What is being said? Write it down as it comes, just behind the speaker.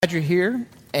Glad you're here,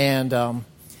 and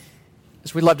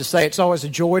as we love to say, it's always a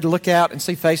joy to look out and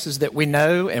see faces that we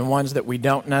know and ones that we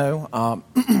don't know.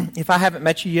 If I haven't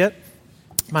met you yet,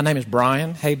 my name is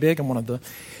Brian Haybig. I'm one of the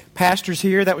pastors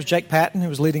here. That was Jake Patton, who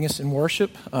was leading us in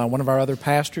worship, one of our other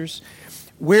pastors.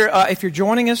 If you're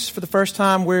joining us for the first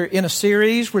time, we're in a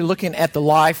series. We're looking at the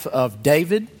life of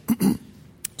David.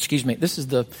 Excuse me. This is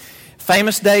the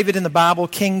famous David in the Bible,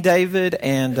 King David,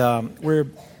 and we're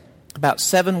about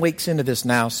 7 weeks into this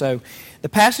now. So the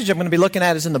passage I'm going to be looking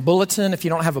at is in the bulletin. If you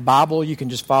don't have a Bible, you can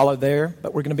just follow there.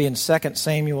 But we're going to be in 2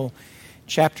 Samuel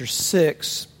chapter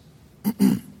 6,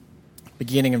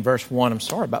 beginning in verse 1. I'm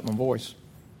sorry about my voice.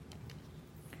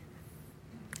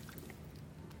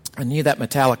 I knew that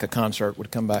Metallica concert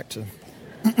would come back to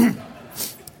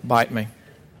bite me.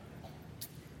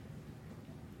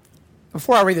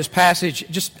 Before I read this passage,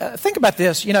 just think about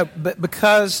this.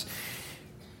 Because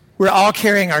we're all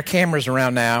carrying our cameras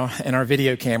around now and our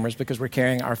video cameras because we're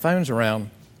carrying our phones around.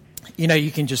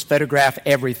 You can just photograph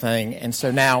everything, and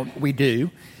so now we do.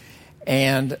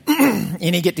 And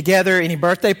any get-together, any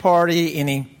birthday party,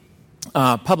 any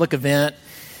public event,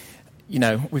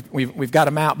 we've got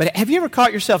them out. But have you ever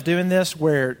caught yourself doing this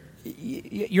where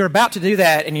you're about to do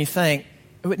that and you think,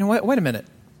 wait a minute,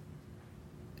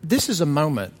 this is a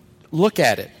moment. Look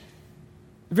at it.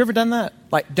 Have you ever done that?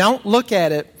 Don't look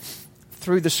at it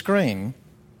through the screen.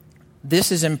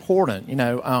 This is important.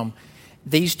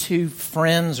 These two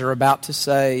friends are about to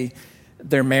say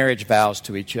their marriage vows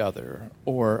to each other,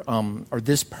 or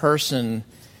this person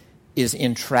is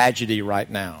in tragedy right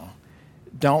now.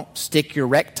 Don't stick your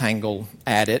rectangle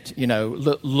at it.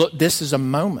 Look, this is a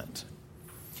moment.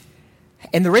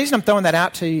 And the reason I'm throwing that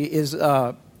out to you is,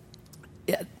 this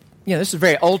is a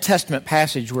very Old Testament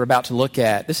passage we're about to look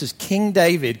at. This is King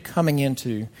David coming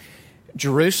into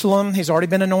Jerusalem. He's already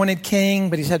been anointed king,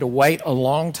 but he's had to wait a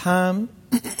long time.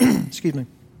 Excuse me.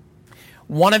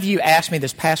 One of you asked me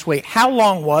this past week, how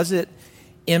long was it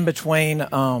in between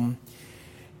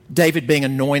David being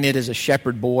anointed as a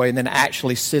shepherd boy and then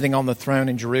actually sitting on the throne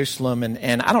in Jerusalem?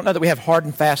 And I don't know that we have hard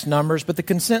and fast numbers, but the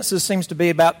consensus seems to be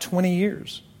about 20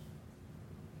 years.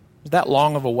 Is that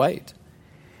long of a wait?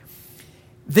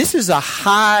 This is a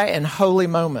high and holy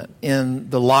moment in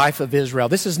the life of Israel.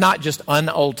 This is not just an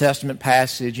Old Testament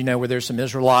passage, where there's some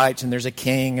Israelites and there's a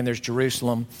king and there's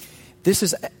Jerusalem. This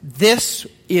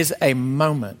is a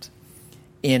moment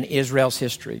in Israel's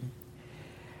history.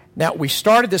 Now, we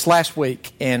started this last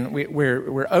week, and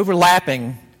we're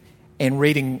overlapping and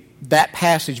reading that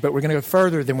passage, but we're going to go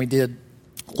further than we did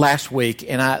last week.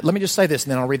 And let me just say this,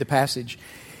 and then I'll read the passage.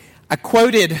 I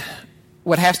quoted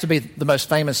what has to be the most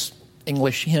famous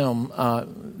English hymn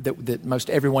that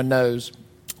most everyone knows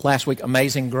last week,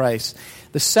 Amazing Grace.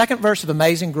 The second verse of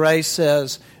Amazing Grace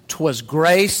says, "'Twas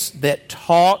grace that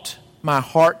taught my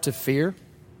heart to fear."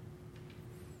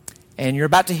 And you're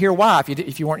about to hear why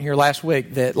if you weren't here last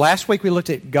week. That last week we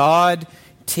looked at God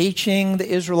teaching the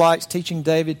Israelites, teaching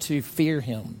David to fear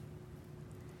him.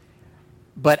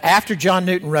 But after John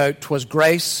Newton wrote, "'Twas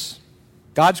grace,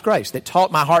 God's grace, that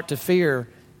taught my heart to fear,"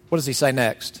 what does he say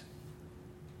next?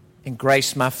 "And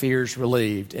grace my fears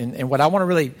relieved." And what I want to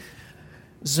really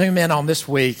zoom in on this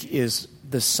week is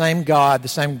the same God, the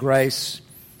same grace,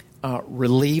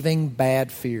 relieving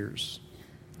bad fears.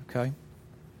 Okay?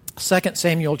 2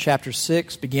 Samuel chapter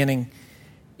 6, beginning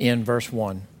in verse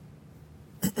 1.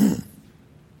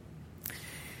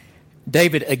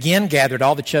 David again gathered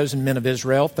all the chosen men of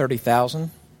Israel, 30,000.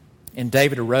 And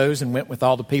David arose and went with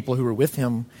all the people who were with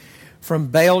him from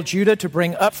Baal, Judah, to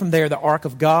bring up from there the ark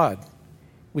of God,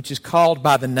 which is called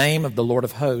by the name of the Lord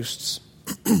of hosts,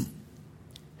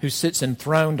 who sits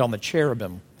enthroned on the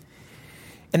cherubim.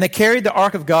 And they carried the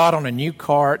ark of God on a new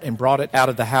cart and brought it out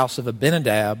of the house of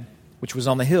Abinadab, which was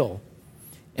on the hill.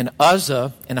 And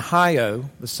Uzzah and Ahio,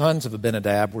 the sons of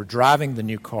Abinadab, were driving the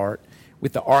new cart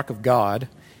with the ark of God,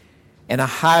 and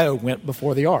Ahio went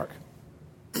before the ark.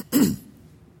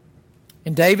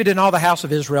 And David and all the house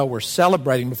of Israel were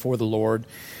celebrating before the Lord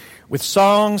with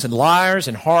songs and lyres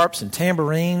and harps and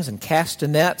tambourines and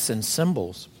castanets and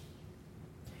cymbals.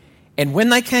 And when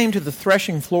they came to the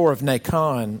threshing floor of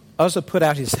Nacon, Uzzah put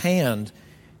out his hand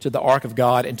to the ark of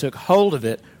God and took hold of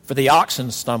it, for the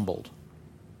oxen stumbled.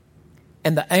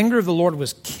 And the anger of the Lord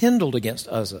was kindled against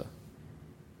Uzzah.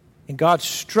 And God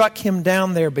struck him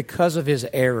down there because of his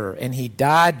error, and he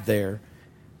died there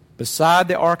beside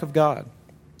the ark of God.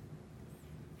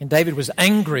 And David was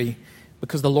angry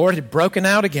because the Lord had broken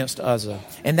out against Uzzah.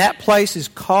 And that place is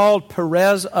called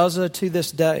Perez Uzzah to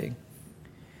this day.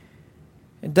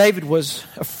 And David was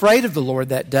afraid of the Lord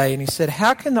that day, and he said,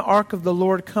 "How can the ark of the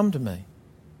Lord come to me?"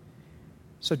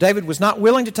 So David was not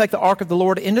willing to take the ark of the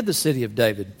Lord into the city of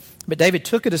David, but David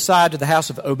took it aside to the house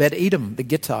of Obed-Edom, the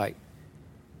Gittite.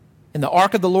 And the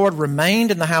ark of the Lord remained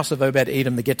in the house of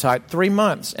Obed-Edom, the Gittite, 3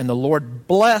 months, and the Lord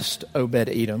blessed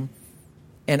Obed-Edom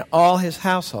and all his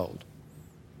household.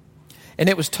 And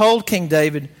it was told King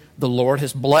David, the Lord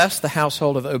has blessed the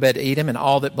household of Obed-Edom and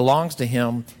all that belongs to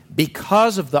him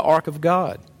because of the ark of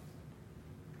God.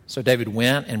 So David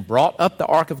went and brought up the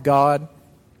ark of God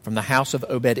from the house of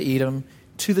Obed-Edom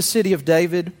to the city of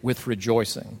David with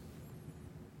rejoicing.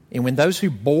 And when those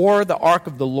who bore the ark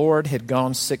of the Lord had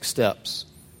gone 6 steps,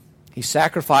 he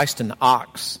sacrificed an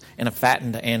ox and a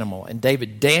fattened animal. And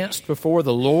David danced before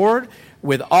the Lord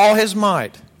with all his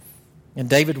might. And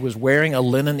David was wearing a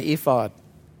linen ephod.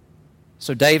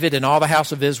 So David and all the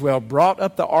house of Israel brought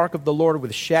up the ark of the Lord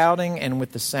with shouting and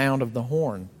with the sound of the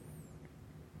horn.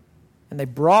 And they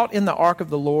brought in the ark of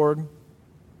the Lord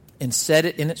and set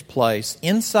it in its place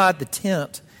inside the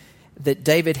tent that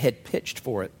David had pitched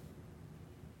for it.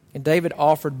 And David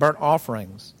offered burnt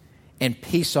offerings and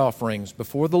peace offerings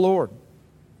before the Lord.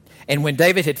 And when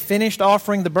David had finished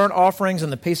offering the burnt offerings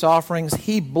and the peace offerings,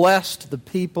 he blessed the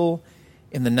people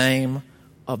in the name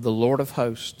of the Lord of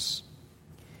hosts.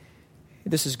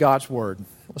 This is God's word.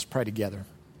 Let's pray together.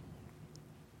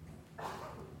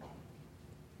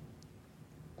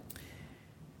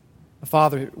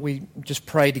 Father, we just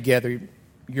prayed together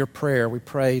your prayer. We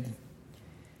prayed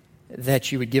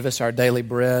that you would give us our daily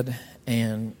bread,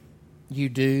 and you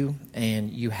do, and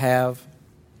you have,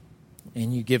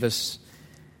 and you give us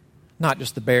not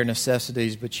just the bare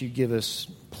necessities, but you give us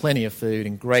plenty of food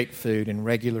and great food and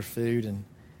regular food, and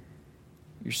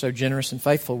you're so generous and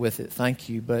faithful with it. Thank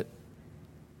you, but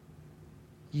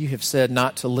you have said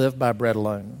not to live by bread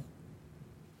alone,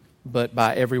 but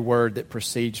by every word that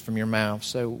proceeds from your mouth.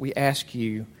 So we ask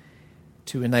you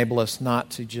to enable us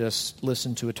not to just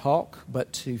listen to a talk,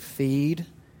 but to feed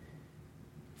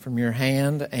from your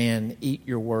hand and eat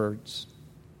your words.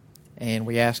 And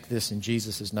we ask this in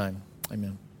Jesus' name.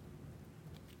 Amen.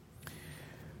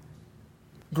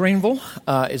 Greenville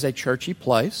is a churchy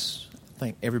place. I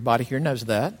think everybody here knows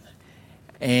that.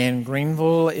 And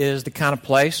Greenville is the kind of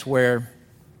place where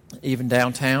even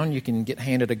downtown you can get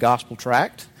handed a gospel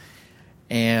tract.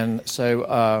 And so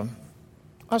I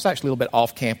was actually a little bit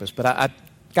off campus, but I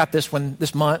got this one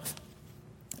this month,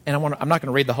 and I'm not going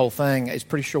to read the whole thing. It's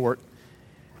pretty short.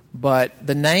 But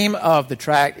the name of the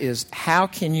tract is How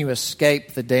Can You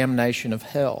Escape the Damnation of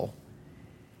Hell?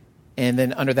 And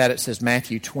then under that it says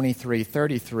Matthew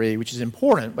 23:33, which is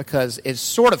important because it's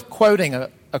sort of quoting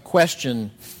a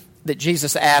question that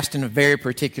Jesus asked in a very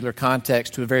particular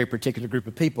context to a very particular group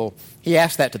of people. He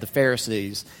asked that to the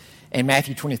Pharisees. And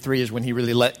Matthew 23 is when he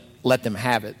really let them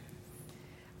have it.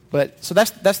 But so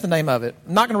that's the name of it.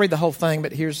 I'm not going to read the whole thing,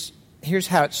 but here's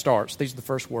how it starts. These are the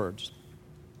first words.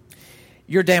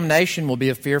 Your damnation will be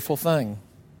a fearful thing.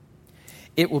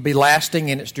 It will be lasting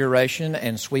in its duration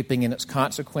and sweeping in its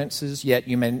consequences, yet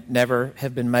you may never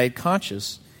have been made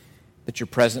conscious that your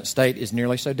present state is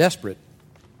nearly so desperate.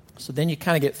 So then you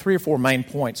kind of get 3 or 4 main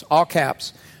points, all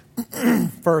caps.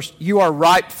 First, you are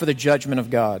ripe for the judgment of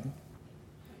God.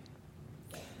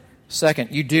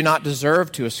 Second, you do not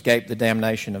deserve to escape the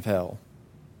damnation of hell.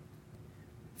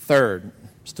 Third,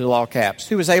 still all caps,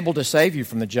 who is able to save you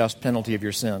from the just penalty of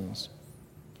your sins?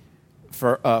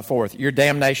 Fourth, your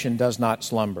damnation does not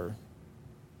slumber.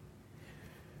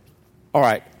 All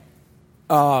right.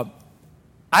 I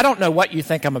don't know what you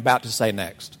think I'm about to say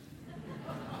next.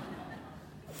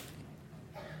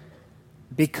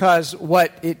 Because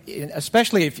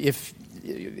especially if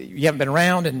you haven't been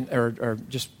around or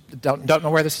just don't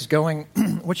know where this is going,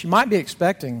 what you might be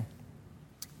expecting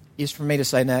is for me to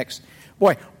say next,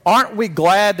 boy, aren't we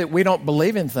glad that we don't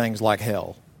believe in things like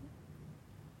hell?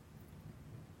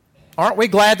 Aren't we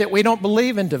glad that we don't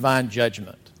believe in divine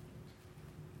judgment?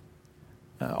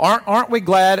 Aren't we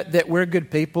glad that we're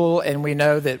good people and we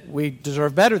know that we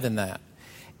deserve better than that?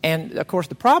 And, of course,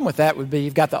 the problem with that would be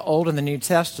you've got the Old and the New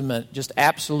Testament just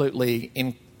absolutely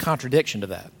in contradiction to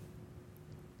that.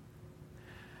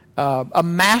 A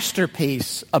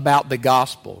masterpiece about the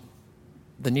gospel,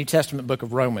 the New Testament book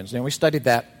of Romans. Now, we studied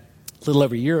that a little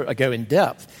over a year ago in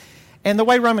depth. And the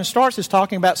way Romans starts is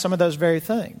talking about some of those very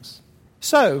things.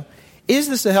 So, is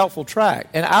this a helpful tract?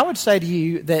 And I would say to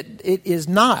you that it is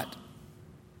not.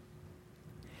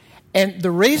 And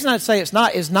the reason I'd say it's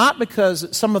not is not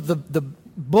because some of the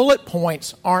bullet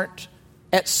points aren't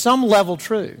at some level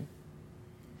true.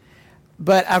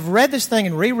 But I've read this thing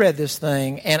and reread this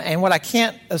thing, and what I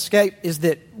can't escape is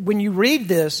that when you read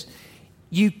this,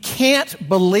 you can't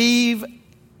believe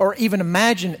or even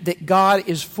imagine that God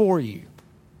is for you.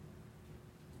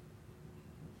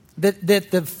 That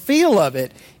the feel of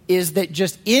it is that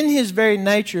just in his very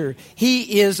nature,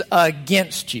 he is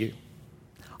against you,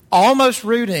 almost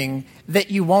rooting that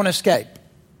you won't escape.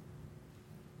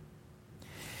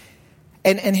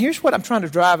 And here's what I'm trying to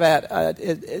drive at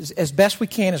as best we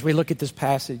can as we look at this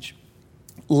passage.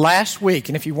 Last week,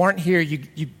 and if you weren't here,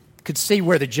 you could see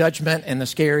where the judgment and the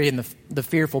scary and the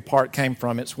fearful part came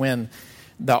from. It's when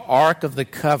the Ark of the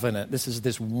Covenant, this is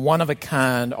this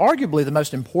one-of-a-kind, arguably the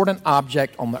most important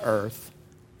object on the earth,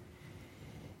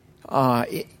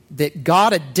 that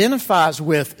God identifies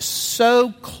with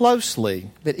so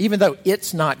closely that even though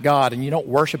it's not God and you don't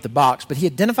worship the box, but he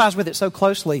identifies with it so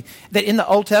closely that in the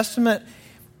Old Testament,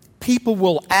 people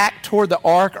will act toward the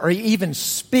ark or even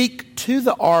speak to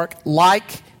the ark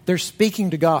like they're speaking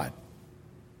to God.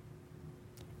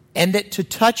 And that to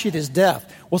touch it is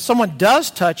death. Well, someone does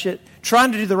touch it,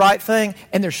 trying to do the right thing,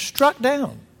 and they're struck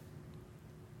down.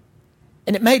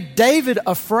 And it made David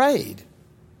afraid.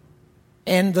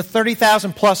 And the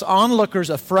 30,000 plus onlookers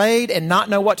afraid and not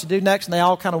know what to do next, and they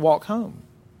all kind of walk home.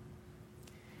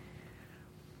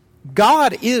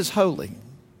 God is holy.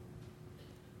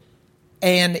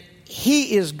 And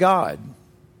he is God.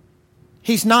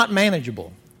 He's not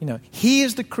manageable. He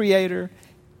is the creator,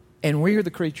 and we are the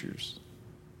creatures.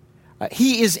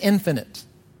 He is infinite,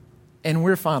 and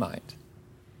we're finite.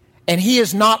 And he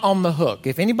is not on the hook.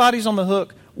 If anybody's on the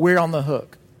hook, we're on the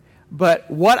hook. But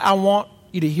what I want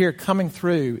you to hear coming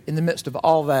through in the midst of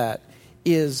all that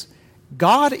is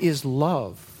God is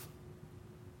love.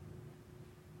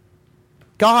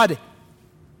 God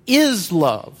is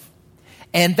love.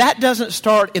 And that doesn't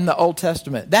start in the Old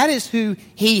Testament. That is who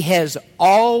he has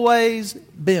always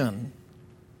been.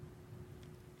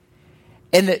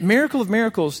 And that miracle of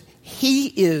miracles, he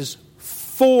is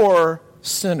for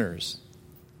sinners.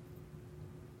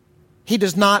 He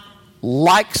does not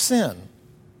like sin,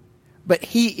 but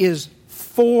he is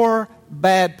for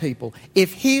bad people.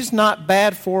 If he's not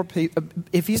for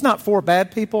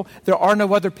bad people, there are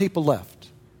no other people left.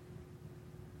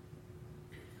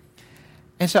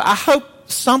 And so I hope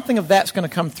something of that's going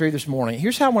to come through this morning.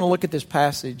 Here's how I want to look at this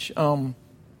passage.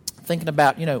 Thinking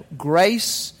about,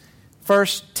 grace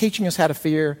first teaching us how to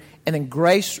fear, and then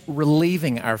grace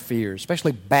relieving our fears,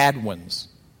 especially bad ones.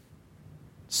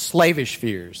 Slavish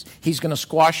fears. He's going to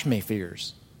squash me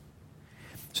fears.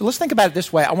 So let's think about it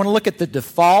this way. I want to look at the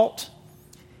default.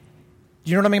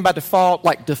 You know what I mean by default?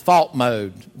 Like default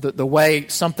mode, the way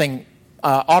something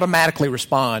automatically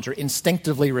responds or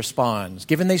instinctively responds.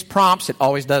 Given these prompts, it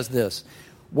always does this.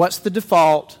 What's the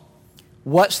default?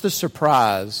 What's the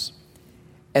surprise?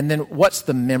 And then what's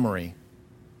the memory?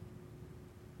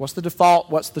 What's the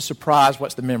default? What's the surprise?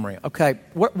 What's the memory? Okay,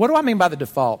 what do I mean by the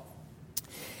default?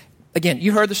 Again,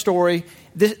 you heard the story.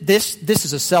 This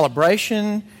is a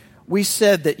celebration. We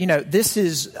said that, this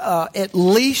is at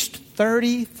least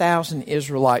 30,000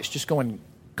 Israelites just going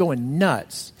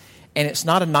nuts. And it's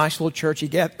not a nice little churchy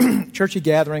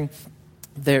gathering.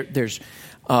 There's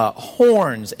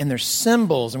horns and there's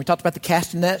cymbals. And we talked about the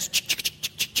castanets.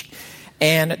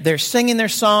 And they're singing their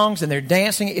songs and they're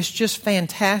dancing. It's just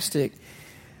fantastic.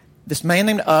 This man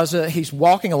named Uzzah, he's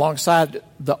walking alongside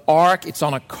the ark. It's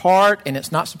on a cart and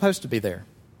it's not supposed to be there.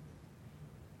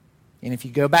 And if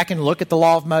you go back and look at the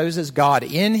law of Moses, God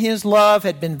in his love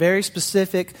had been very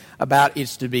specific about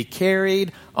it's to be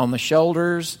carried on the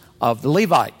shoulders of the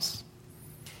Levites.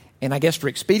 And I guess for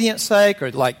expedience sake,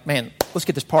 or let's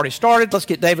get this party started, let's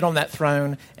get David on that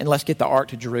throne, and let's get the ark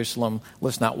to Jerusalem.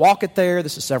 Let's not walk it there.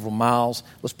 This is several miles.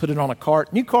 Let's put it on a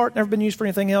cart. New cart, never been used for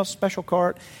anything else, special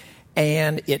cart.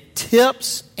 And it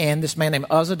tips, and this man named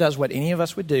Uzzah does what any of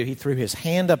us would do. He threw his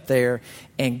hand up there,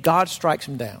 and God strikes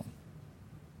him down.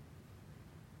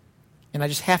 And I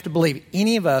just have to believe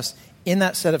any of us in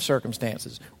that set of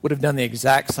circumstances would have done the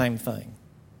exact same thing.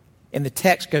 And the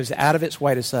text goes out of its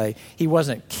way to say he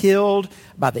wasn't killed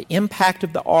by the impact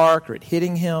of the ark or it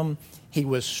hitting him. He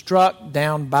was struck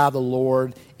down by the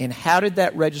Lord. And how did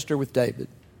that register with David?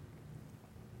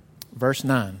 Verse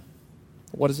 9.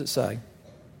 What does it say?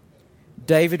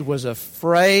 David was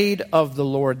afraid of the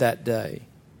Lord that day.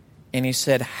 And he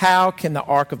said, how can the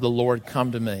ark of the Lord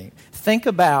come to me? Think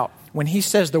about when he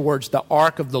says the words, the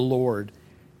ark of the Lord,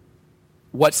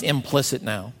 what's implicit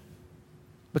now?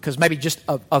 Because maybe just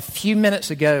a few minutes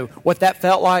ago, what that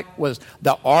felt like was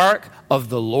the ark of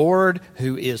the Lord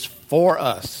who is for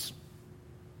us.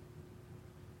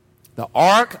 The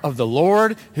ark of the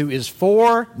Lord who is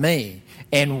for me.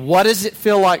 And what does it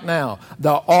feel like now?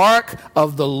 The ark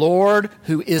of the Lord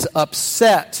who is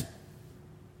upset.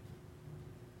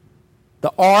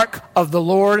 The ark of the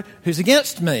Lord who's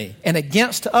against me and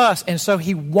against us. And so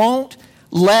he won't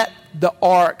let the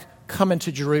ark coming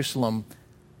to Jerusalem,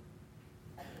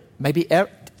 maybe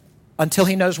until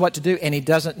he knows what to do, and he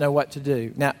doesn't know what to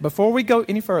do. Now, before we go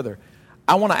any further,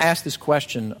 I want to ask this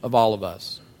question of all of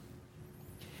us.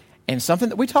 And something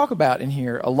that we talk about in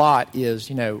here a lot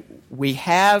is, we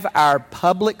have our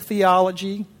public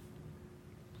theology,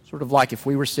 sort of like if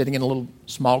we were sitting in a little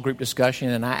small group discussion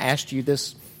and I asked you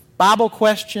this Bible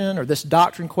question or this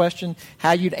doctrine question,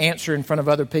 how you'd answer in front of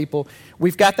other people.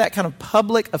 We've got that kind of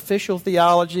public official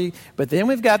theology, but then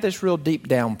we've got this real deep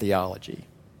down theology.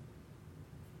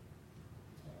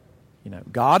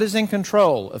 God is in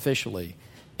control officially,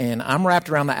 and I'm wrapped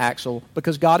around the axle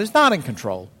because God is not in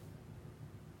control.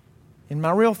 In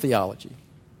my real theology,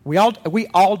 we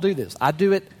all do this. I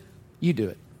do it, you do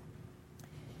it.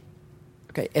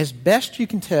 Okay, as best you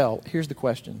can tell, here's the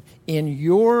question. In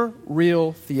your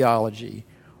real theology,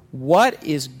 what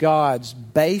is God's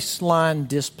baseline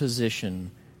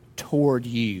disposition toward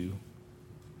you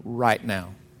right now?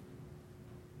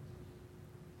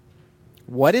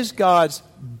 What is God's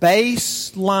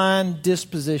baseline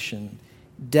disposition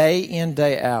day in,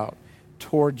 day out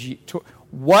toward you?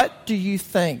 What do you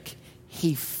think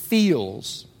He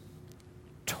feels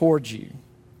towards you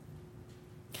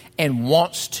and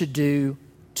wants to do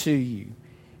to you?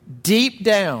 Deep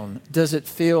down, does it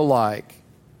feel like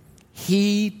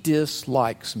He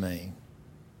dislikes me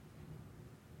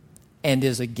and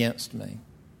is against me?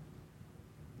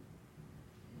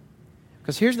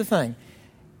 Because here's the thing.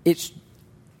 It's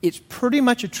pretty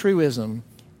much a truism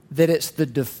that it's the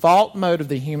default mode of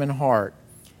the human heart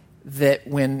that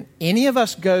when any of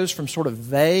us goes from sort of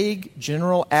vague,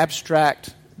 general,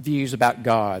 abstract views about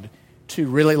God to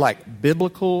really like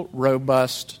biblical,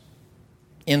 robust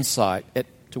insight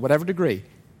to whatever degree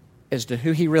as to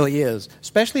who He really is,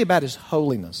 especially about His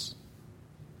holiness,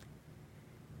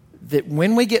 that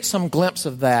when we get some glimpse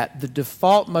of that, the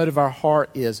default mode of our heart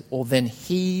is, well, then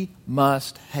He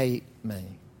must hate me,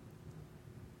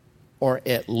 or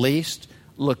at least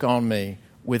look on me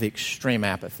with extreme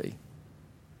apathy.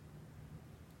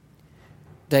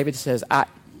 David says,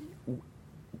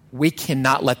 we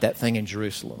cannot let that thing in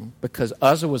Jerusalem because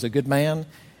Uzzah was a good man,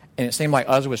 and it seemed like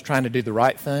Uzzah was trying to do the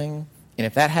right thing, and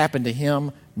if that happened to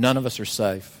him, none of us are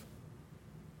safe.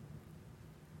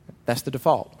 That's the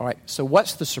default. All right, so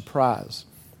what's the surprise?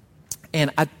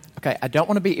 And I don't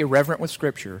want to be irreverent with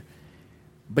Scripture,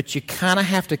 but you kind of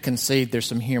have to concede there's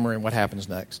some humor in what happens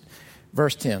next.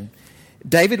 Verse 10.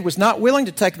 David was not willing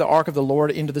to take the ark of the Lord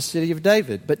into the city of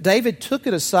David, but David took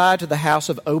it aside to the house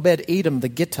of Obed-Edom the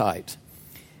Gittite.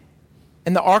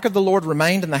 And the ark of the Lord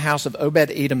remained in the house of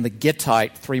Obed-Edom the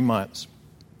Gittite 3 months.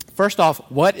 First off,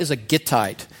 what is a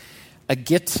Gittite? I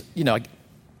know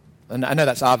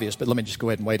that's obvious, but let me just go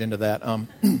ahead and wade into that.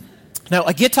 Now,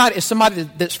 a Gittite is somebody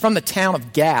that's from the town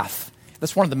of Gath.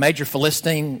 That's one of the major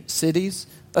Philistine cities.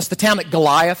 That's the town that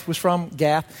Goliath was from,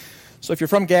 Gath. So if you're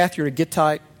from Gath, you're a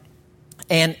Gittite.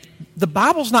 And the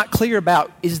Bible's not clear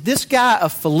about, is this guy a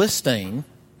Philistine?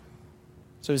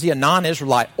 So is he a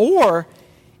non-Israelite? Or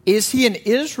is he an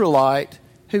Israelite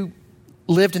who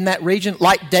lived in that region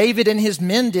like David and his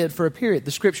men did for a period?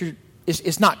 The Scripture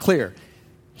is not clear.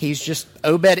 He's just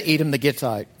Obed-Edom the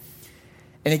Gittite.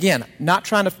 And again, not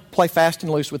trying to play fast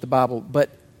and loose with the Bible, but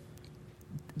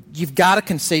you've got to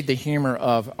concede the humor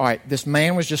of, all right, this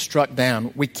man was just struck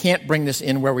down. We can't bring this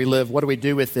in where we live. What do we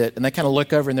do with it? And they kind of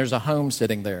look over and there's a home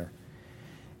sitting there.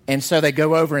 And so they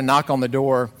go over and knock on the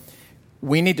door.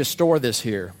 We need to store this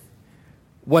here.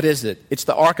 What is it? It's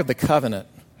the Ark of the Covenant.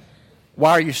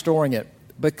 Why are you storing it?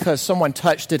 Because someone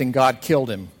touched it and God killed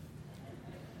him.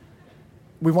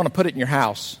 We want to put it in your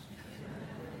house.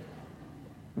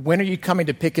 When are you coming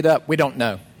to pick it up? We don't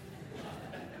know.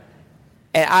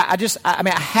 And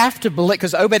I have to believe,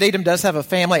 because Obed-Edom does have a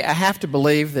family, I have to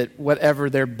believe that whatever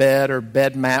their bed or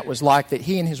bed mat was like, that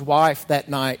he and his wife that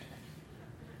night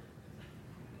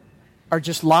are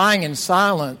just lying in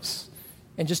silence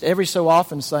and just every so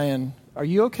often saying, are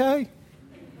you okay?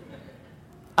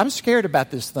 I'm scared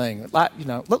about this thing.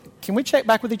 Look, can we check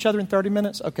back with each other in 30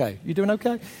 minutes? Okay, you doing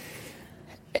okay?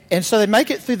 And so they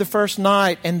make it through the first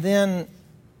night, and then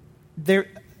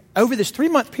over this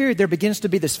 3-month period, there begins to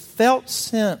be this felt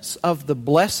sense of the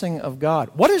blessing of God.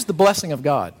 What is the blessing of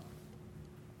God?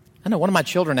 I know one of my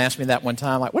children asked me that one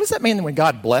time, like, what does that mean when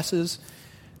God blesses?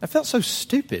 I felt so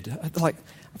stupid. Like,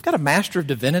 I've got a Master of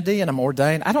Divinity and I'm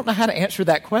ordained. I don't know how to answer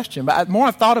that question, but the more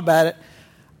I've thought about it,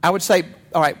 I would say,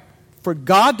 all right, for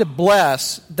God to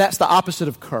bless, that's the opposite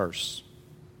of curse.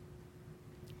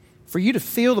 For you to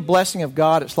feel the blessing of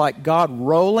God, it's like God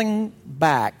rolling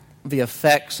back the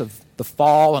effects of the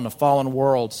fall and a fallen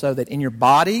world so that in your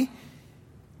body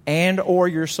and or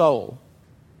your soul,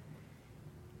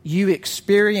 you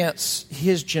experience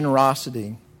His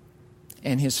generosity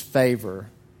and His favor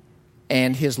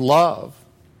and His love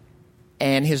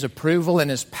and His approval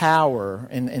and His power,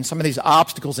 and some of these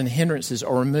obstacles and hindrances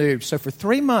are removed. So for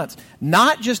 3 months,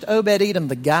 not just Obed-Edom,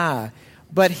 the guy,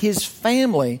 but his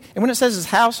family. And when it says his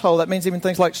household, that means even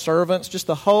things like servants, just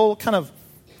the whole kind of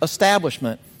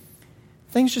establishment.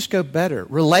 Things just go better.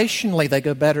 Relationally, they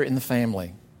go better in the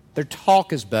family. Their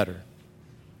talk is better.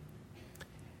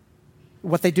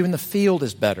 What they do in the field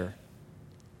is better.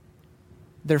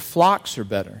 Their flocks are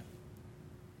better.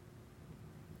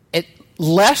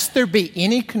 Lest there be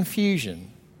any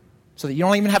confusion, so that you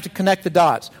don't even have to connect the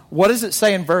dots. What does it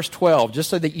say in verse 12, just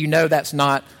so that you know that's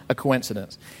not a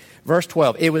coincidence? Verse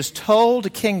 12, it was told to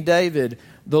King David,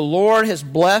 the Lord has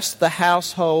blessed the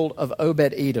household of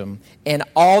Obed-Edom and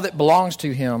all that belongs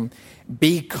to him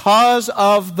because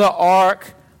of the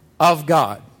ark of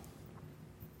God.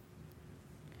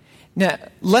 Now,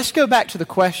 let's go back to the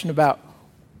question about,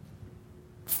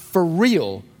 for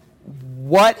real,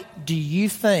 what do you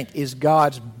think is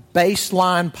God's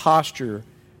baseline posture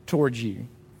towards you?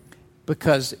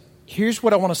 Because here's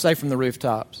what I want to say from the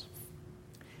rooftops.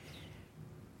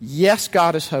 Yes,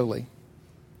 God is holy.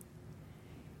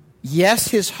 Yes,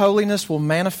 His holiness will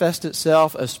manifest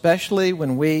itself, especially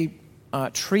when we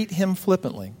treat Him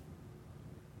flippantly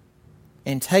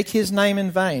and take His name in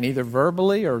vain, either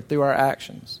verbally or through our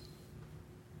actions.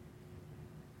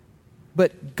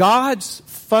 But God's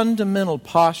fundamental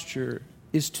posture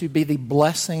is to be the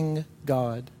blessing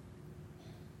God.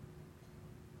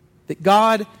 That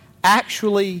God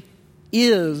actually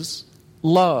is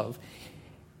love.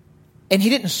 And He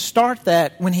didn't start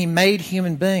that when He made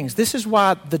human beings. This is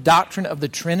why the doctrine of the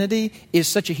Trinity is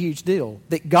such a huge deal.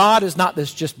 That God is not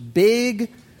this just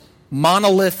big,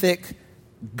 monolithic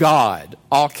God,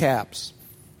 all caps.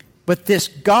 But this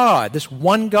God, this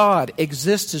one God,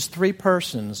 exists as three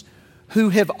persons who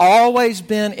have always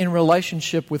been in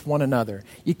relationship with one another.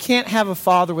 You can't have a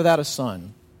father without a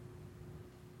son.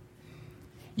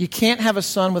 You can't have a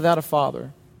son without a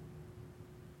father.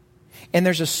 And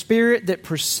there's a spirit that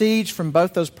proceeds from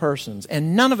both those persons.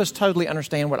 And none of us totally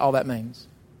understand what all that means.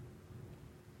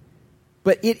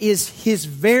 But it is His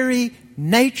very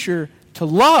nature to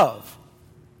love.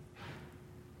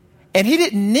 And He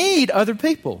didn't need other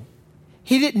people.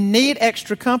 He didn't need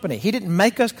extra company. He didn't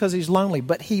make us because He's lonely.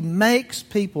 But He makes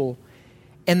people.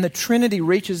 And the Trinity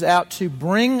reaches out to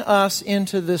bring us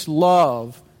into this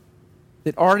love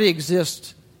that already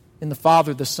exists in the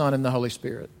Father, the Son, and the Holy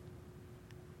Spirit.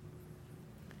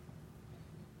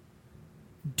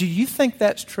 Do you think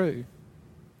that's true?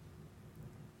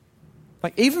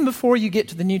 Like, even before you get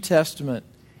to the New Testament,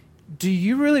 do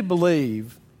you really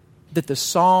believe that the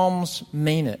Psalms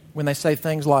mean it when they say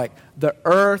things like, the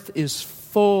earth is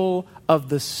full of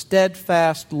the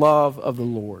steadfast love of the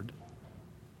Lord?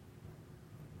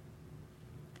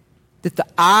 That the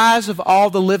eyes of all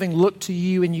the living look to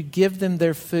you and you give them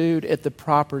their food at the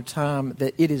proper time.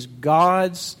 That it is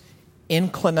God's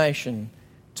inclination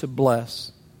to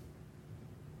bless.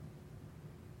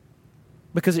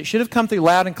 Because it should have come through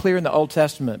loud and clear in the Old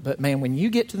Testament. But man, when you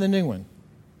get to the new one,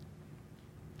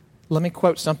 let me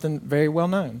quote something very well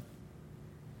known.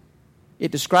 It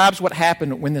describes what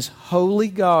happened when this holy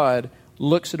God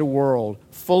looks at a world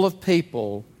full of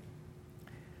people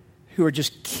who are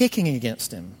just kicking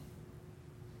against Him.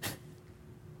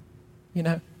 You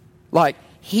know, like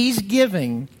He's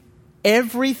giving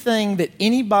everything that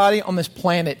anybody on this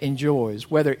planet enjoys,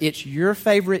 whether it's your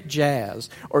favorite jazz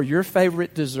or your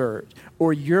favorite dessert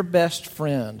or your best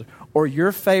friend or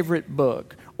your favorite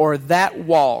book or that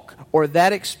walk or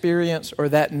that experience or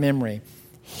that memory.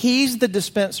 He's the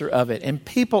dispenser of it, and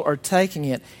people are taking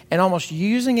it and almost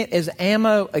using it as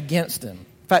ammo against Him.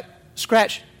 In fact,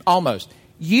 scratch almost,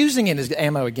 using it as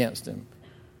ammo against Him.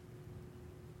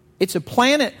 It's a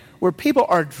planet where people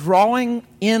are drawing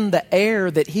in the air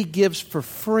that He gives for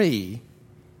free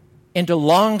into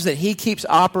lungs that He keeps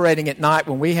operating at night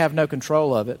when we have no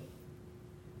control of it.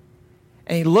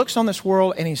 And He looks on this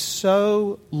world and He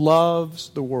so loves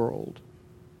the world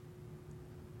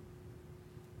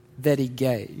that He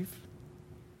gave.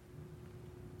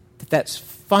 That's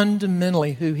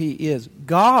fundamentally who He is.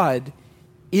 God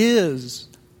is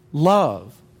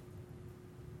love.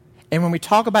 And when we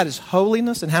talk about His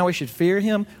holiness and how we should fear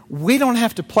Him, we don't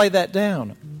have to play that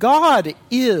down. God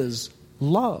is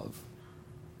love.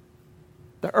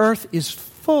 The earth is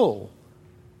full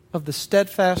of the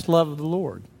steadfast love of the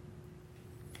Lord.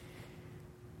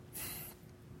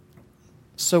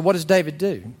 So what does David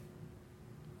do?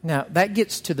 Now, that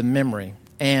gets to the memory.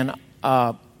 And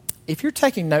if you're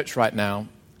taking notes right now,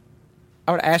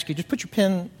 I would ask you, just put your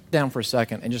pen down for a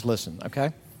second and just listen,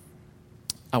 okay?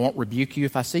 I won't rebuke you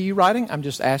if I see you writing. I'm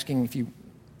just asking if you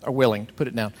are willing to put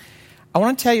it down. I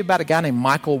want to tell you about a guy named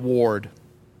Michael Ward.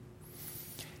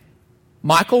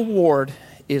 Michael Ward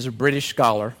is a British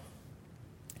scholar,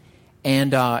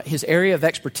 and his area of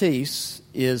expertise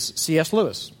is C.S.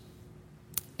 Lewis.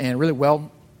 And really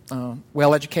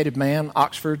well-educated man,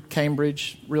 Oxford,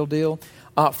 Cambridge, real deal.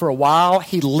 For a while,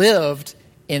 he lived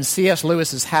in C.S.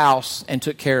 Lewis's house and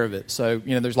took care of it. So,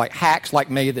 there's like hacks like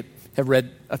me that have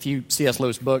read a few C.S.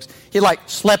 Lewis books. He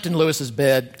slept in Lewis's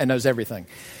bed and knows everything.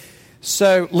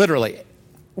 So, literally.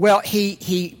 Well,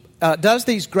 he does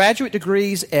these graduate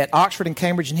degrees at Oxford and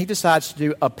Cambridge, and he decides to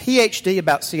do a PhD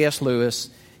about C.S. Lewis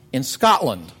in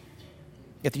Scotland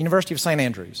at the University of St.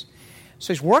 Andrews.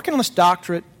 So he's working on this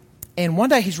doctorate, and one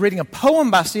day he's reading a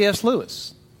poem by C.S.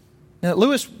 Lewis. Now,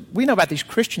 Lewis, we know about these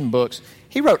Christian books.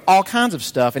 He wrote all kinds of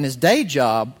stuff, and his day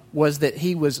job was that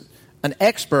he was an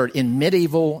expert in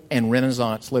medieval and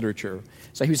Renaissance literature.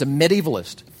 So he was a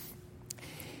medievalist.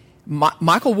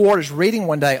 Michael Ward is reading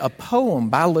one day a poem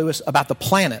by Lewis about the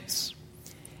planets,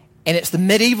 and it's the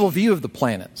medieval view of the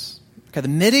planets. Okay, the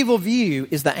medieval view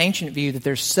is the ancient view that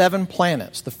there's 7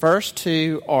 planets. The first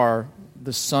 2 are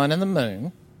the sun and the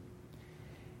moon,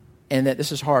 and that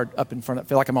this is hard up in front of, I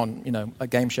feel like I'm on, a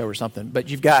game show or something. But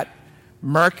you've got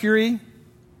Mercury,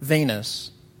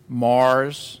 Venus,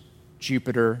 Mars,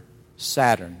 Jupiter,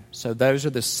 Saturn. So those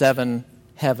are the 7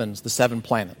 heavens, the 7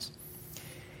 planets.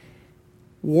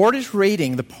 Ward is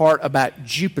reading the part about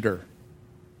Jupiter,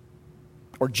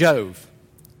 or Jove.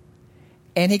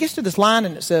 And he gets to this line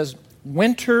and it says,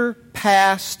 winter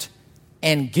past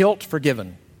and guilt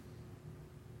forgiven.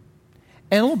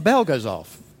 And a little bell goes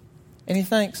off. And he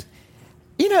thinks,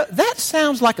 that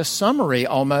sounds like a summary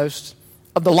almost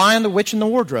of The Lion, the Witch, and the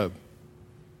Wardrobe.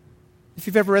 If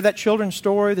you've ever read that children's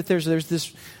story, that there's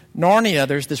this Narnia,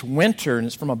 there's this winter, and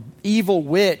it's from an evil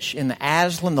witch, and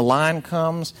Aslan, the lion,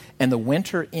 comes, and the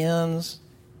winter ends,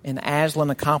 and Aslan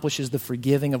accomplishes the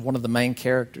forgiving of one of the main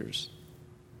characters,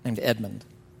 named Edmund.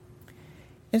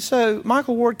 And so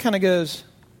Michael Ward kind of goes,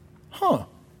 And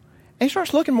he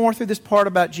starts looking more through this part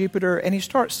about Jupiter, and he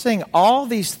starts seeing all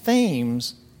these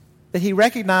themes that he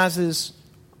recognizes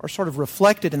are sort of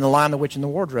reflected in The Lion, the Witch, and the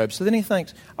Wardrobe. So then he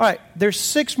thinks, all right, there's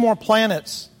 6 more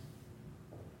planets,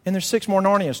 and there's 6 more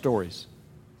Narnia stories.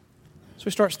 So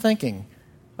he starts thinking,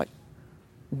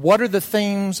 what are the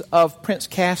themes of Prince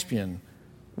Caspian?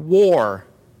 War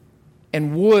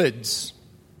and woods,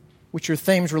 which are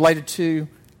themes related to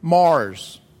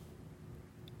Mars.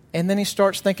 And then he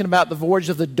starts thinking about the Voyage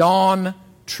of the Dawn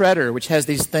Treader, which has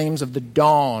these themes of the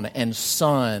dawn and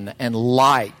sun and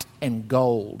light and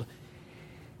gold.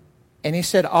 And he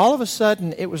said all of a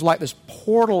sudden it was like this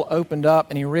portal opened up,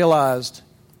 and he realized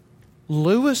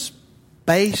Lewis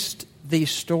based these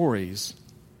stories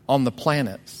on the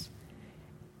planets.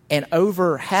 And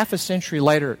over half a century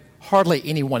later, hardly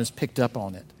anyone has picked up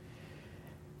on it.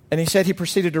 And he said he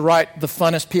proceeded to write the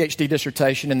funnest PhD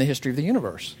dissertation in the history of the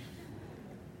universe.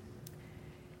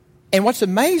 And what's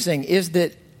amazing is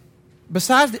that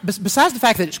besides the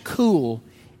fact that it's cool,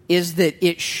 is that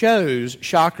it shows,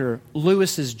 shocker,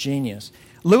 Lewis's genius.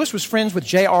 Lewis was friends with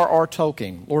J.R.R.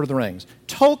 Tolkien, Lord of the Rings.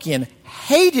 Tolkien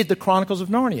hated the Chronicles of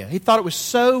Narnia. He thought it was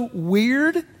so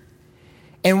weird.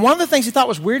 And one of the things he thought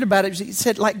was weird about it was he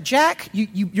said, Jack,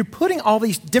 you're putting all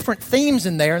these different themes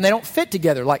in there and they don't fit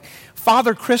together. Like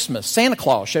Father Christmas, Santa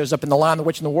Claus shows up in The Lion, the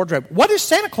Witch, and the Wardrobe. What is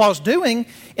Santa Claus doing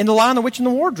in The Lion, the Witch, and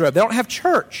the Wardrobe? They don't have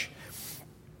church.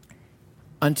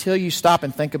 Until you stop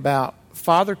and think about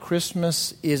Father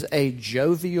Christmas is a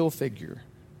jovial figure.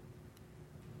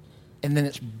 And then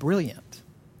it's brilliant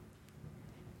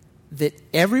that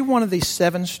every one of these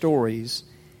 7 stories,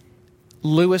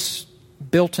 Lewis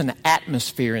built an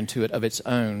atmosphere into it of its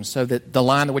own, so that The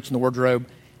Lion, the Witch, and the Wardrobe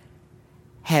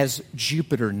has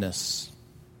Jupiter-ness.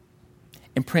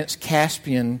 And Prince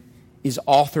Caspian is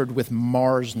authored with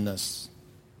Mars-ness.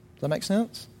 Does that make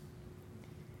sense?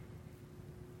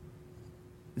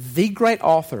 The great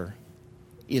author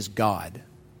is God.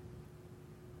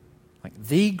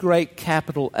 The great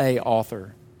capital A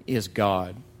author is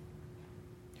God,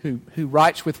 who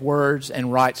writes with words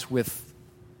and writes with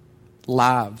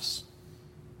lives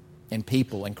and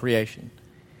people and creation.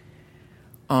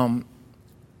 I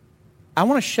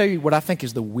want to show you what I think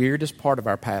is the weirdest part of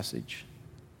our passage.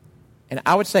 And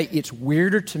I would say it's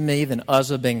weirder to me than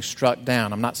Uzzah being struck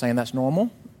down. I'm not saying that's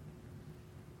normal,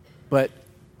 but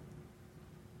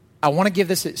I want to give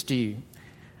this to you.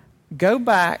 Go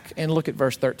back and look at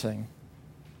verse 13.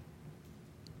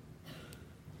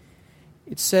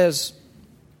 It says,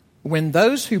 when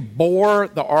those who bore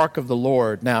the ark of the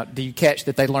Lord, now do you catch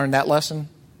that they learned that lesson?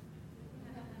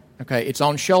 Okay, it's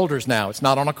on shoulders now. It's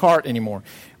not on a cart anymore.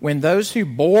 When those who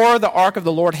bore the ark of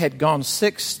the Lord had gone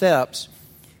 6 steps,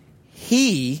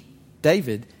 he,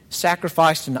 David,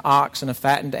 sacrificed an ox and a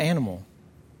fattened animal.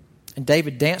 And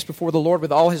David danced before the Lord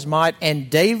with all his might. And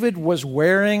David was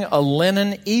wearing a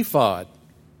linen ephod,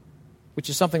 which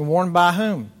is something worn by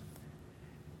whom?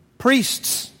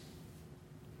 Priests.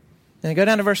 And go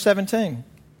down to verse 17.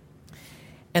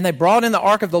 And they brought in the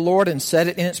ark of the Lord and set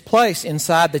it in its place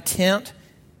inside the tent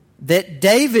that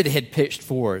David had pitched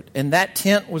for it. And that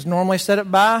tent was normally set up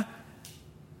by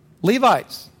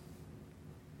Levites.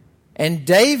 And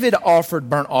David offered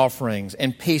burnt offerings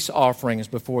and peace offerings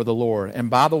before the Lord.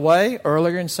 And by the way,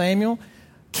 earlier in Samuel,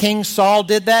 King Saul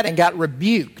did that and got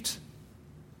rebuked.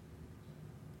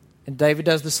 And David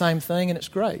does the same thing, and it's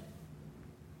great.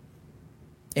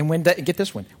 And get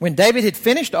this one. When David had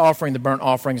finished offering the burnt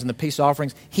offerings and the peace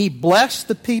offerings, he blessed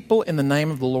the people in the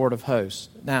name of the Lord of hosts.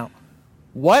 Now,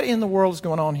 what in the world is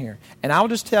going on here? And I'll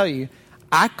just tell you,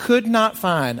 I could not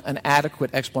find an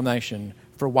adequate explanation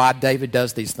for why David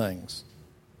does these things.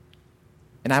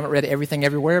 And I haven't read everything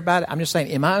everywhere about it. I'm just saying,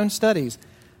 in my own studies,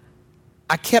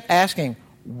 I kept asking,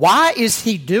 why is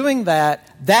he doing that?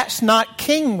 That's not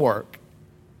king work.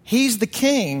 He's the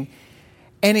king,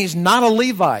 and he's not a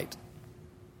Levite.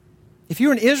 If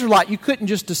you're an Israelite, you couldn't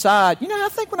just decide, I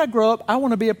think when I grow up, I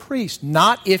want to be a priest.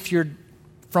 Not if you're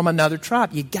from another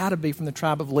tribe. You got to be from the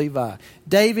tribe of Levi.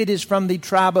 David is from the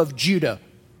tribe of Judah.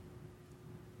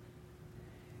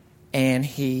 And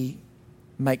he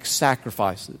makes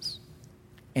sacrifices.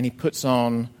 And he puts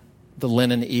on the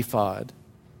linen ephod.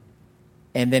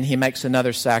 And then he makes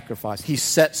another sacrifice. He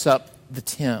sets up the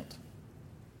tent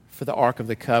for the Ark of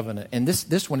the Covenant. And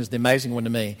this one is the amazing one to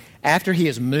me. After he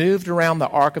has moved around the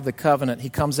Ark of the Covenant, he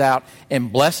comes out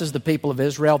and blesses the people of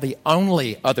Israel. The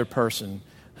only other person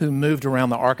who moved around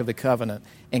the Ark of the Covenant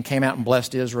and came out and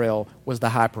blessed Israel was the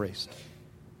high priest.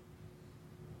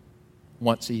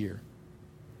 Once a year.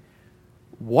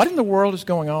 What in the world is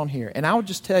going on here? And I would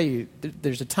just tell you,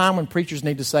 there's a time when preachers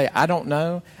need to say, I don't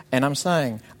know, and I'm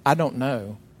saying, I don't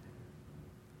know.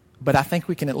 But I think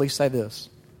we can at least say this.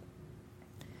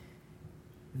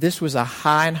 This was a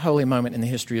high and holy moment in the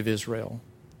history of Israel.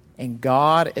 And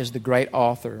God, as the great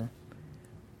author,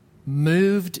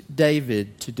 moved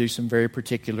David to do some very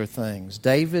particular things.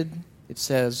 David, it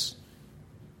says,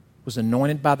 was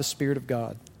anointed by the Spirit of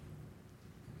God.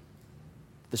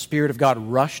 The Spirit of God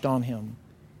rushed on him.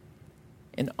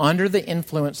 And under the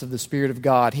influence of the Spirit of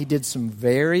God, he did some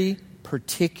very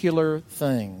particular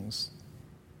things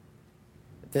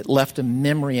that left a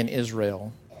memory in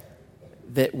Israel.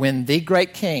 That when the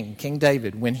great king, King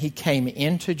David, when he came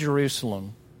into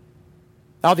Jerusalem,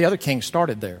 all the other kings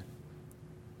started there.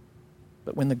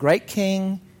 But when the great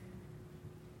king,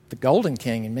 the golden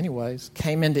king in many ways,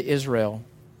 came into Israel,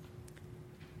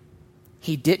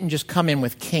 he didn't just come in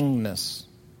with kingness.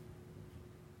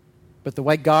 But the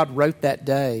way God wrote that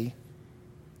day,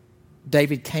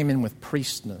 David came in with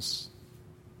priestness.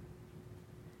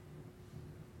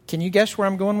 Can you guess where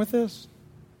I'm going with this?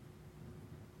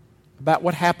 About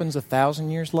what happens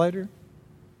 1,000 years later?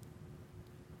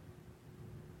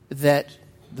 That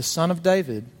the son of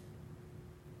David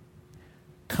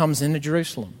comes into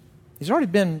Jerusalem. He's already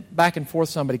been back and forth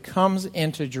some, but he comes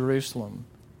into Jerusalem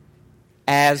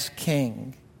as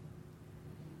king.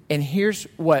 And here's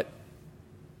what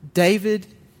David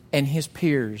and his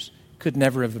peers could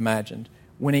never have imagined.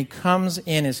 When he comes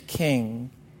in as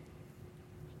king,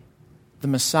 the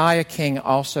Messiah king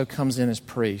also comes in as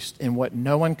priest. And what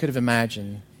no one could have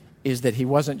imagined is that he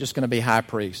wasn't just going to be high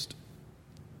priest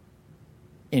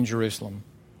in Jerusalem.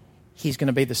 He's going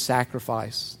to be the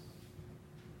sacrifice.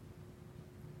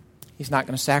 He's not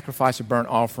going to sacrifice a burnt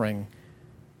offering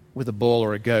with a bull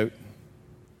or a goat.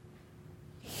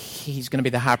 He's going to be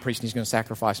the high priest and he's going to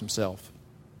sacrifice himself.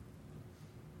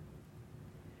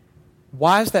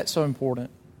 Why is that so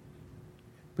important?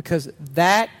 Because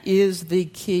that is the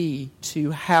key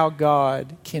to how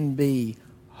God can be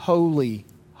holy,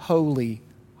 holy,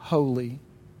 holy.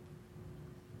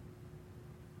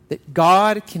 That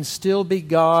God can still be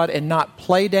God and not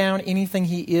play down anything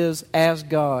He is as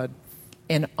God.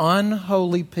 And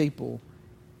unholy people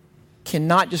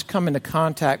cannot just come into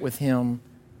contact with Him,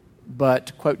 but,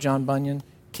 to quote John Bunyan,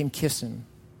 can kiss Him.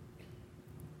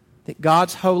 That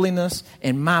God's holiness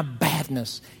and my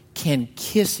badness can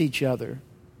kiss each other.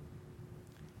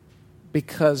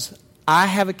 Because I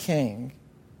have a king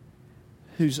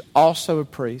who's also a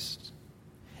priest.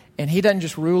 And he doesn't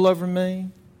just rule over me,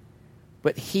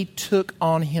 but he took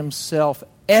on himself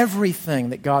everything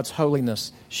that God's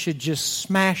holiness should just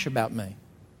smash about me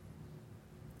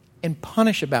and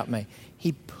punish about me.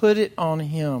 He put it on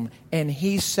him, and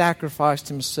he sacrificed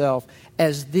himself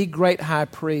as the great high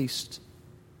priest.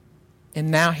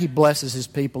 And now he blesses his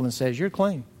people and says, you're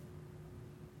clean.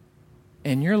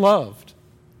 And you're loved.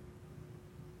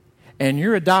 And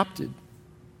you're adopted.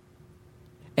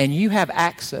 And you have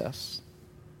access.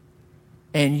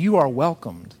 And you are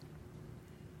welcomed.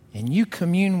 And you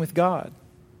commune with God.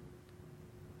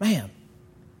 Man,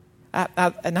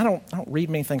 I don't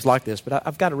read many things like this, but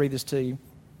I've got to read this to you.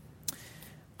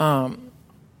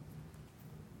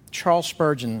 Charles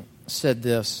Spurgeon said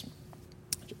this.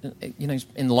 You know, he's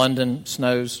in London,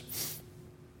 snows,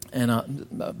 and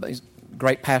he's a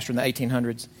great pastor in the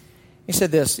 1800s. He said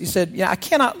this. He said, I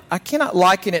cannot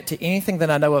liken it to anything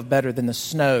that I know of better than the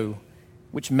snow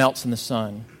which melts in the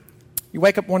sun. You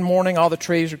wake up one morning, all the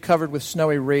trees are covered with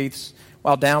snowy wreaths,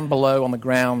 while down below on the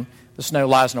ground, the snow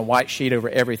lies in a white sheet over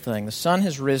everything. The sun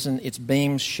has risen, its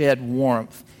beams shed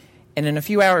warmth, and in a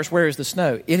few hours, where is the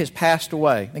snow? It has passed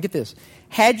away. Now get this.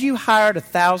 Had you hired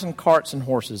 1,000 carts and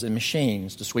horses and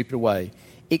machines to sweep it away,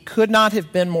 it could not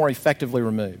have been more effectively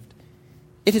removed.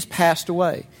 It has passed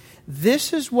away.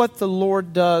 This is what the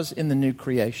Lord does in the new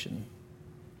creation.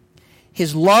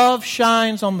 His love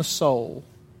shines on the soul.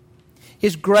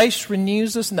 His grace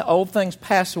renews us, and the old things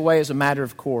pass away as a matter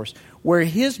of course, where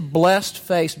His blessed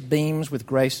face beams with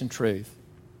grace and truth.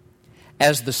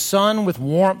 As the sun with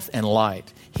warmth and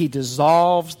light, He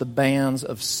dissolves the bands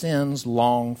of sin's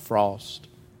long frost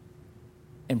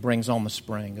and brings on the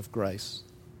spring of grace.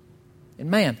 And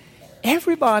man,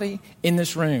 everybody in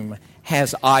this room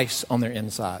has ice on their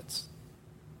insides.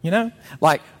 You know?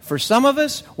 Like, for some of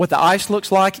us, what the ice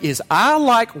looks like is I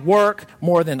like work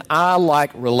more than I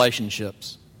like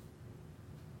relationships.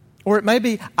 Or it may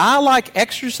be I like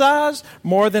exercise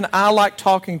more than I like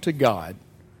talking to God.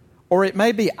 Or it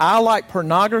may be I like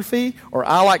pornography or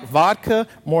I like vodka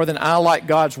more than I like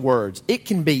God's words. It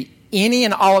can be any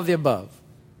and all of the above.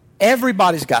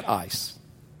 Everybody's got ice.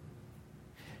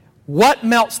 What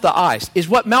melts the ice? Is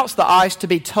what melts the ice to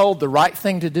be told the right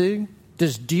thing to do?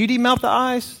 Does duty melt the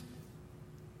ice?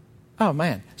 Oh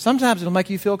man, sometimes it'll make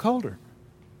you feel colder.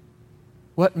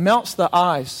 What melts the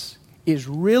ice is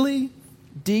really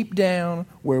deep down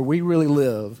where we really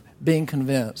live, being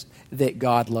convinced that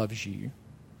God loves you.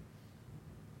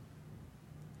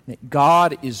 That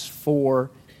God is for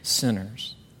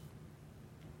sinners.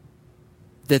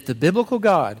 That the biblical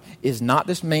God is not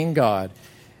this mean God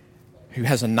who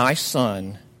has a nice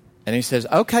son and He says,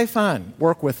 okay, fine,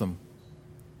 work with them.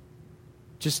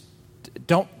 Just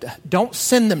don't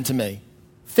send them to me.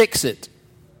 Fix it.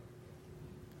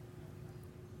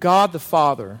 God the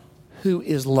Father, who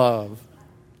is love,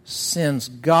 sends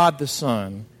God the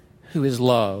Son, who is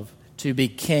love, to be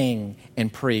king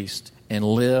and priest and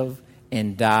live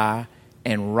and die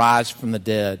and rise from the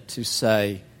dead to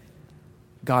say,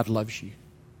 God loves you.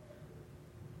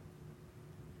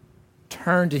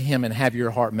 Turn to Him and have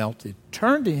your heart melted.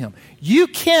 Turn to Him. You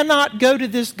cannot go to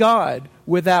this God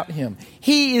without Him.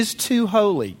 He is too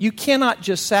holy. You cannot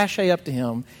just sashay up to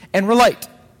Him and relate.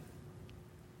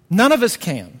 None of us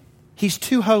can. He's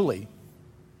too holy.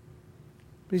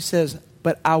 But He says,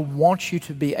 but I want you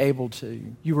to be able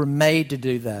to. You were made to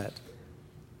do that.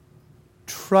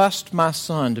 Trust my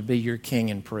Son to be your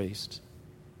king and priest.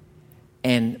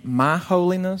 And my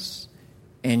holiness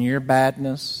and your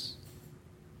badness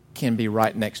can be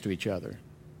right next to each other.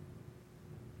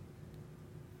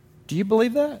 Do you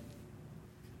believe that?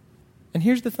 And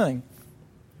here's the thing.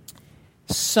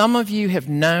 Some of you have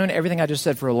known everything I just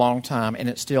said for a long time, and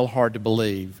it's still hard to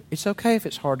believe. It's okay if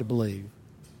it's hard to believe.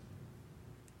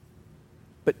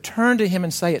 But turn to Him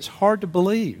and say, it's hard to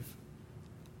believe.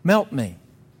 Melt me.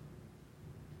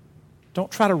 Don't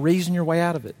try to reason your way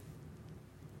out of it.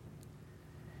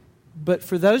 But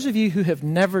for those of you who have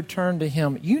never turned to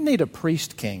Him, you need a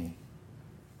priest king.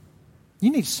 You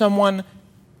need someone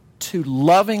to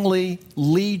lovingly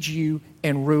lead you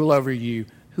and rule over you,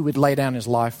 who would lay down His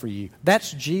life for you.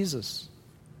 That's Jesus.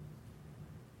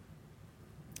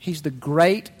 He's the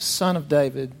great son of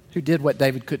David who did what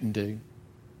David couldn't do.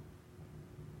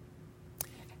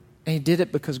 And He did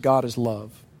it because God is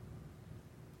love.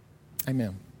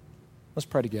 Amen. Let's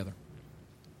pray together.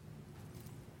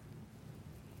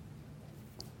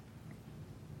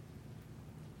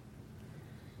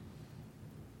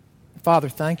 Father,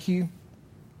 thank you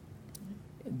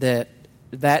that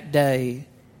day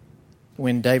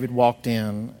when David walked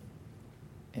in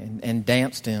and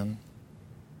danced in,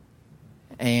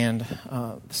 and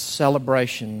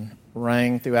celebration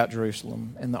rang throughout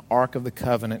Jerusalem, and the Ark of the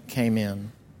Covenant came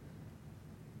in.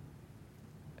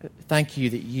 Thank you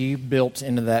that you built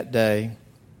into that day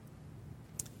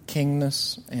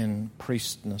kingness and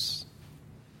priestness.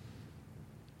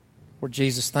 Lord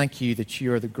Jesus, thank you that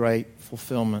you are the great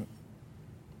fulfillment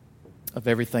of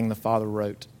everything the Father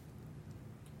wrote.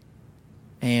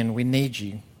 And we need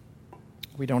you.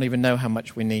 We don't even know how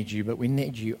much we need you, but we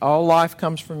need you. All life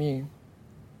comes from you.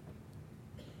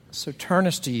 So turn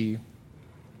us to you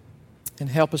and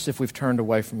help us if we've turned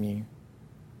away from you.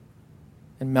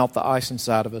 And melt the ice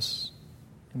inside of us.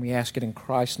 And we ask it in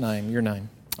Christ's name, your name.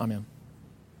 Amen.